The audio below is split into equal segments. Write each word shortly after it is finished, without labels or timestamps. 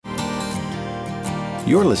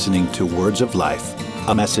You're listening to Words of Life,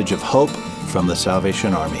 a message of hope from the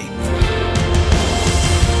Salvation Army.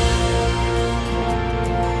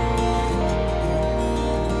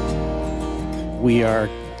 We are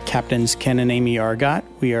Captains Ken and Amy Argot.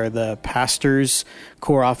 We are the pastors,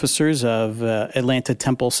 corps officers of Atlanta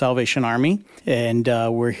Temple Salvation Army, and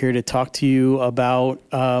we're here to talk to you about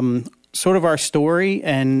sort of our story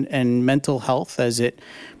and mental health as it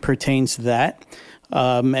pertains to that.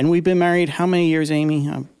 And we've been married how many years, Amy?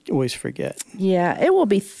 I always forget. Yeah, it will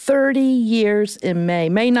be 30 years in May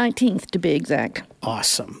 19th to be exact.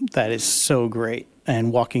 Awesome. That is so great.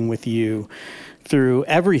 And walking with you through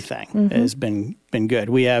everything has been good.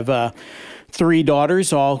 We have 3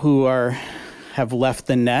 daughters, all who have left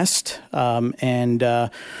the nest, and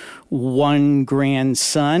 1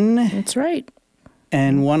 grandson. That's right.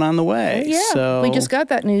 And 1 on the way. Yeah, so we just got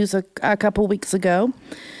that news a couple weeks ago.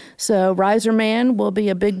 So Riser Man will be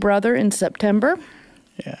a big brother in September.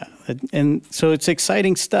 Yeah, and so it's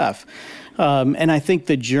exciting stuff. And I think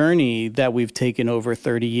the journey that we've taken over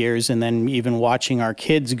 30 years and then even watching our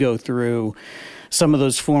kids go through some of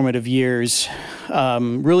those formative years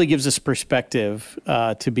really gives us perspective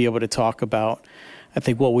to be able to talk about, I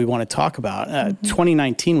think, what we want to talk about.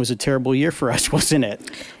 2019 was a terrible year for us, wasn't it?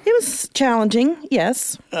 It was challenging,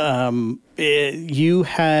 yes. You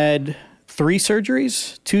had 3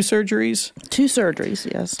 surgeries, 2 surgeries? 2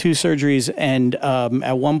 surgeries, yes. 2 surgeries, and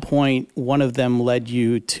at one point, one of them led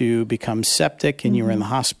you to become septic, and you were in the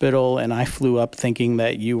hospital, and I flew up thinking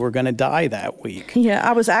that you were going to die that week. Yeah,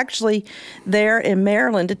 I was actually there in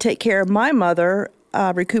Maryland to take care of my mother,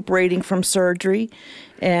 recuperating from surgery,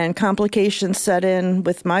 and complications set in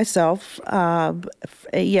with myself.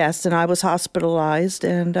 Yes, and I was hospitalized,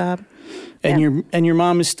 and your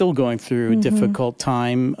mom is still going through a difficult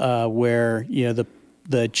time where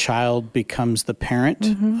the child becomes the parent,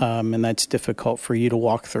 and that's difficult for you to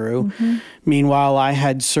walk through. Meanwhile, I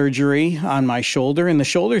had surgery on my shoulder, and the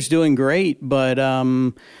shoulder's doing great, but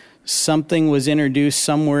something was introduced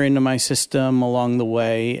somewhere into my system along the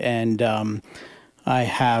way, and I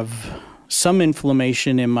have some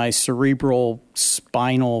inflammation in my cerebral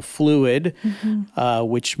spinal fluid,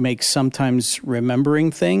 which makes sometimes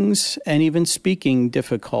remembering things and even speaking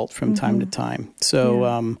difficult from time to time.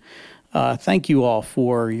 So thank you all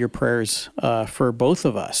for your prayers for both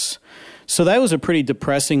of us. So that was a pretty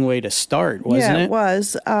depressing way to start, wasn't it? Yeah, it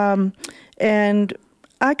was. And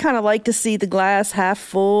I kind of like to see the glass half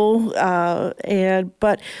full,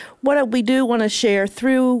 but what we do want to share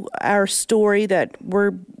through our story that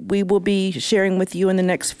we will be sharing with you in the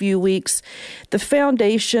next few weeks, the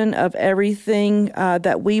foundation of everything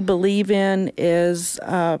that we believe in is,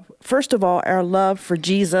 first of all, our love for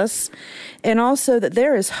Jesus, and also that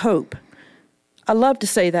there is hope. I love to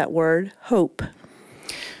say that word, hope.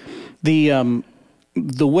 The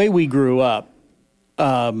way we grew up,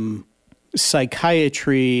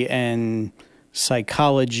 psychiatry and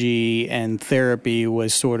psychology and therapy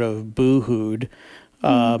was sort of boo-hooed,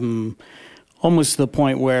 almost to the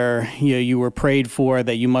point where you were prayed for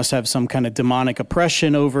that you must have some kind of demonic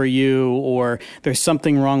oppression over you, or there's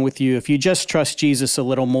something wrong with you. If you just trust Jesus a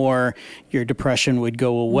little more, your depression would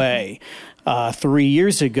go away. 3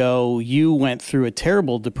 years ago, you went through a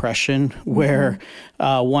terrible depression where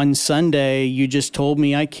one Sunday you just told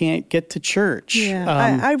me I can't get to church.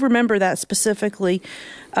 Yeah, I remember that specifically.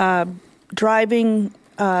 Driving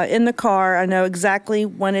in the car, I know exactly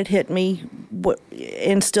when it hit me.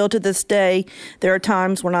 And still to this day, there are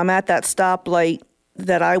times when I'm at that stoplight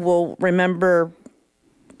that I will remember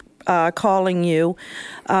calling you.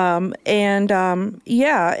 It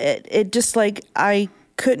just like I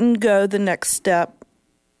couldn't go the next step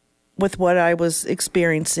with what I was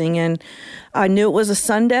experiencing. And I knew it was a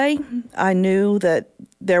Sunday. I knew that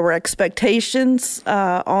there were expectations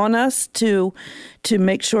on us to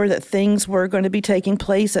make sure that things were going to be taking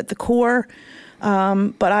place at the core.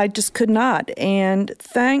 But I just could not. And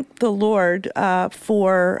thank the Lord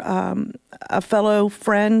for a fellow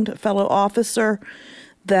friend, a fellow officer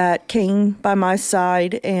that came by my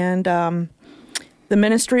side, and the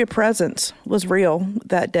ministry of presence was real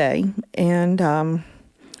that day. And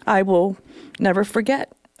I will never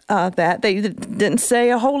forget that. They didn't say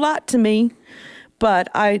a whole lot to me, but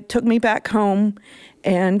I took me back home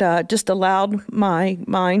and just allowed my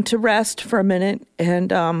mind to rest for a minute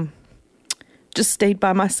and just stayed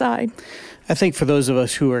by my side. I think for those of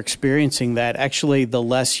us who are experiencing that, actually, the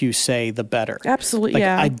less you say, the better. Absolutely,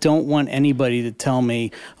 yeah. I don't want anybody to tell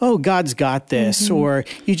me, "Oh, God's got this," or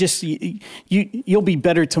you'll be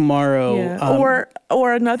better tomorrow. Yeah.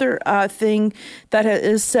 Or another thing that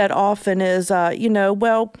is said often is,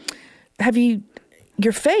 well, have you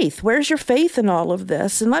your faith. Where's your faith in all of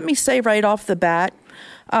this? And let me say right off the bat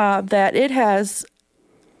that it has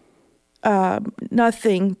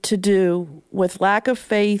nothing to do with lack of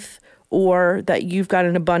faith or that you've got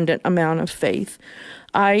an abundant amount of faith.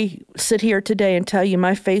 I sit here today and tell you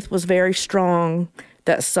my faith was very strong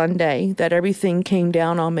that Sunday, that everything came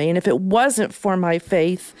down on me. And if it wasn't for my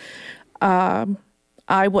faith,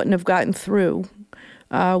 I wouldn't have gotten through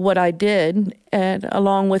what I did, and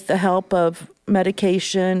along with the help of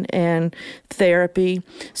medication and therapy.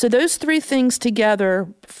 So those three things together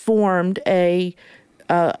formed a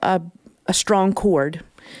strong cord.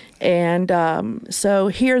 And so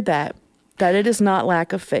hear that it is not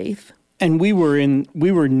lack of faith. And we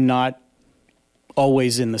were not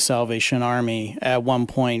always in the Salvation Army. At one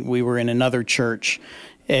point, we were in another church.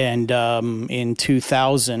 And in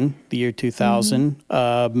 2000, the year 2000,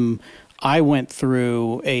 I went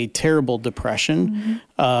through a terrible depression.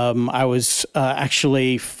 I was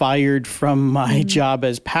actually fired from my job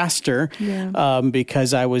as pastor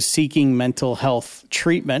because I was seeking mental health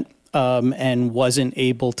treatment and wasn't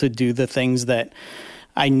able to do the things that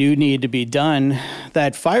I knew needed to be done.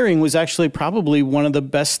 That firing was actually probably one of the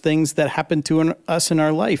best things that happened to us in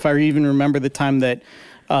our life. I even remember the time that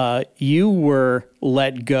you were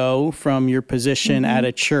let go from your position at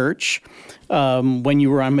a church when you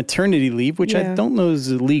were on maternity leave, which I don't know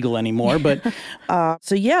is illegal anymore. But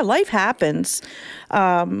so life happens,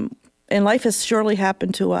 and life has surely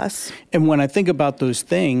happened to us. And when I think about those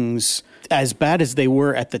things, as bad as they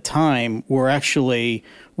were at the time, were actually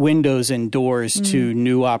windows and doors to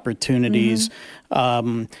new opportunities.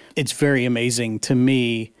 It's very amazing to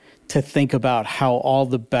me to think about how all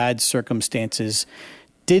the bad circumstances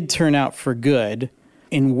did turn out for good.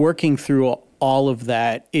 In working through all of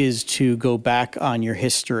that is to go back on your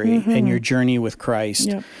history and your journey with Christ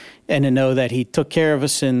and to know that he took care of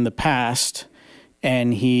us in the past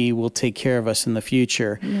and he will take care of us in the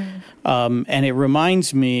future. And it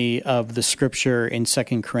reminds me of the scripture in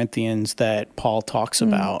 2 Corinthians that Paul talks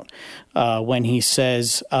about when he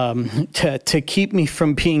says to keep me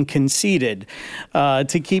from being conceited,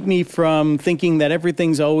 to keep me from thinking that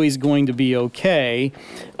everything's always going to be okay.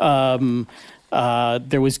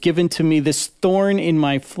 There was given to me this thorn in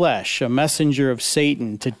my flesh, a messenger of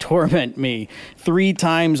Satan to torment me. 3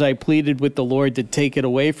 times I pleaded with the Lord to take it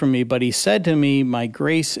away from me, but he said to me, my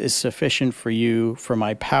grace is sufficient for you, for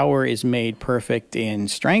my power is made perfect in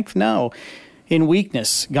strength. No, in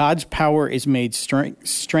weakness. God's power is made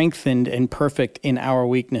strengthened and perfect in our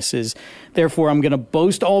weaknesses. Therefore, I'm going to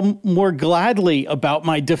boast all more gladly about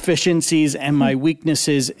my deficiencies and my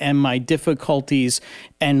weaknesses and my difficulties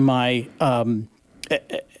and my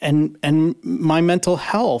and my mental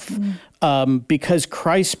health, because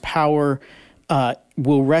Christ's power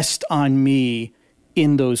will rest on me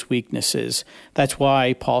in those weaknesses. That's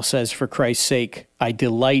why Paul says, for Christ's sake, I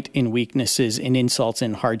delight in weaknesses, in insults,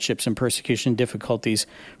 in hardships, and persecution, difficulties,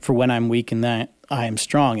 for when I'm weak in that, I am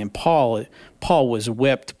strong. And Paul was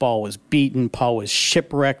whipped, Paul was beaten, Paul was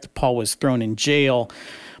shipwrecked, Paul was thrown in jail,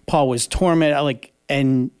 Paul was tormented,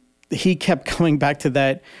 and he kept coming back to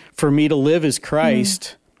that, for me to live is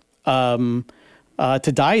Christ, to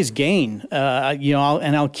die is gain,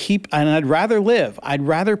 I'd rather live. I'd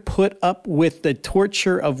rather put up with the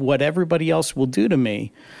torture of what everybody else will do to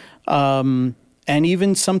me. And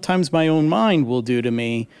even sometimes my own mind will do to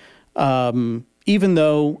me, even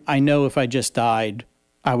though I know if I just died,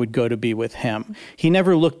 I would go to be with him. He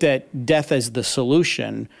never looked at death as the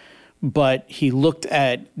solution, but he looked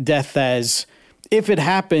at death as, if it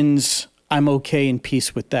happens, I'm okay in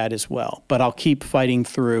peace with that as well. But I'll keep fighting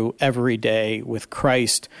through every day with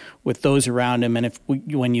Christ, with those around him. And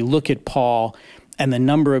when you look at Paul and the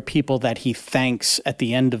number of people that he thanks at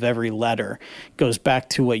the end of every letter, goes back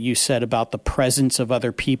to what you said about the presence of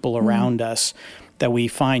other people around us, that we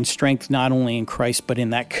find strength not only in Christ, but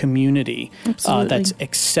in that community that's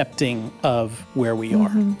accepting of where we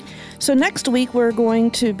are. So next week, we're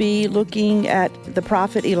going to be looking at the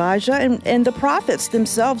prophet Elijah, and the prophets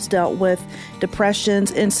themselves dealt with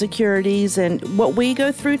depressions, insecurities, and what we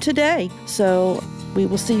go through today. So we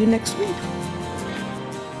will see you next week.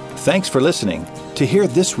 Thanks for listening. To hear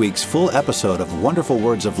this week's full episode of Wonderful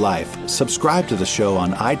Words of Life, subscribe to the show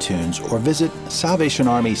on iTunes or visit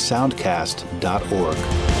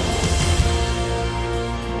SalvationArmySoundcast.org.